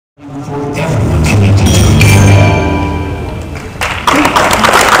for everyone connected to Canada.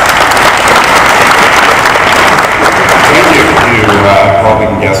 Thank you. You probably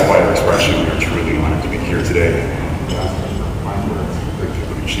can guess by our expression, we are truly honored to be here today. Greatly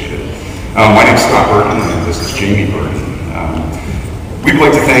appreciate it. My name is Scott Burton, and this is Jamie Burton. We'd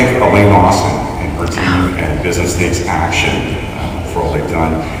like to thank Elaine Lawson and her team and Business Takes Action for all they've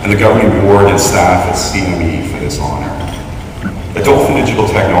done, and the governing board and staff at CME for this honor. At Dolphin Digital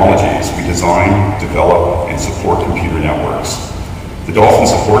Technologies, we design, develop, and support computer networks. The Dolphin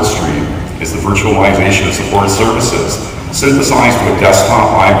support stream is the virtualization of support services synthesized to a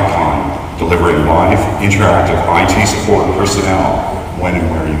desktop icon, delivering live, interactive IT support personnel when and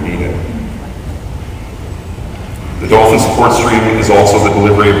where you need it. The Dolphin support stream is also the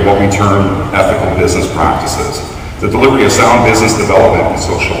delivery of what we term ethical business practices, the delivery of sound business development and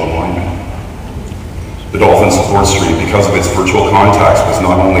social alignment. The Dolphin support stream, because of its virtual context, was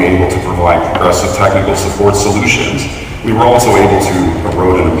not only able to provide progressive technical support solutions, we were also able to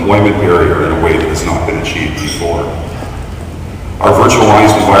erode an employment barrier in a way that has not been achieved before. Our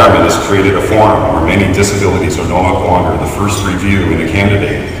virtualized environment has created a forum where many disabilities are no longer the first review in a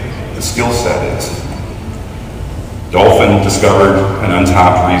candidate. The skill set is. Dolphin discovered an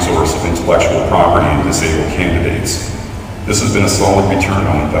untapped resource of intellectual property in disabled candidates. This has been a solid return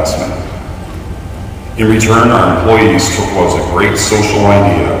on investment. In return, our employees took what was a great social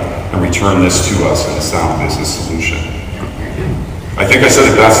idea and returned this to us in a sound business solution. I think I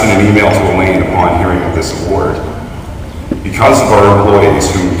said it best in an email to Elaine upon hearing of this award. Because of our employees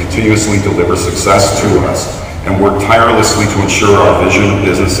who continuously deliver success to us and work tirelessly to ensure our vision of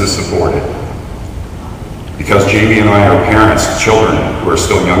business is supported. Because Jamie and I are parents of children who are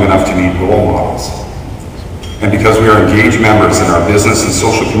still young enough to need role models. And because we are engaged members in our business and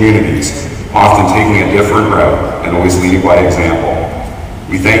social communities, often taking a different route and always leading by example.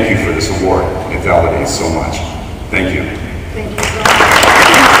 We thank you for this award. It validates so much. Thank you. Thank you so much.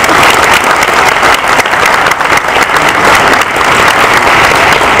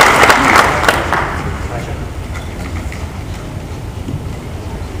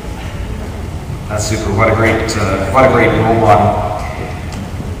 That's super. What a great role model.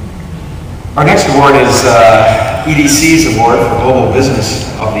 Our next award is EDC's award for Global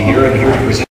Business of the Year, and here to present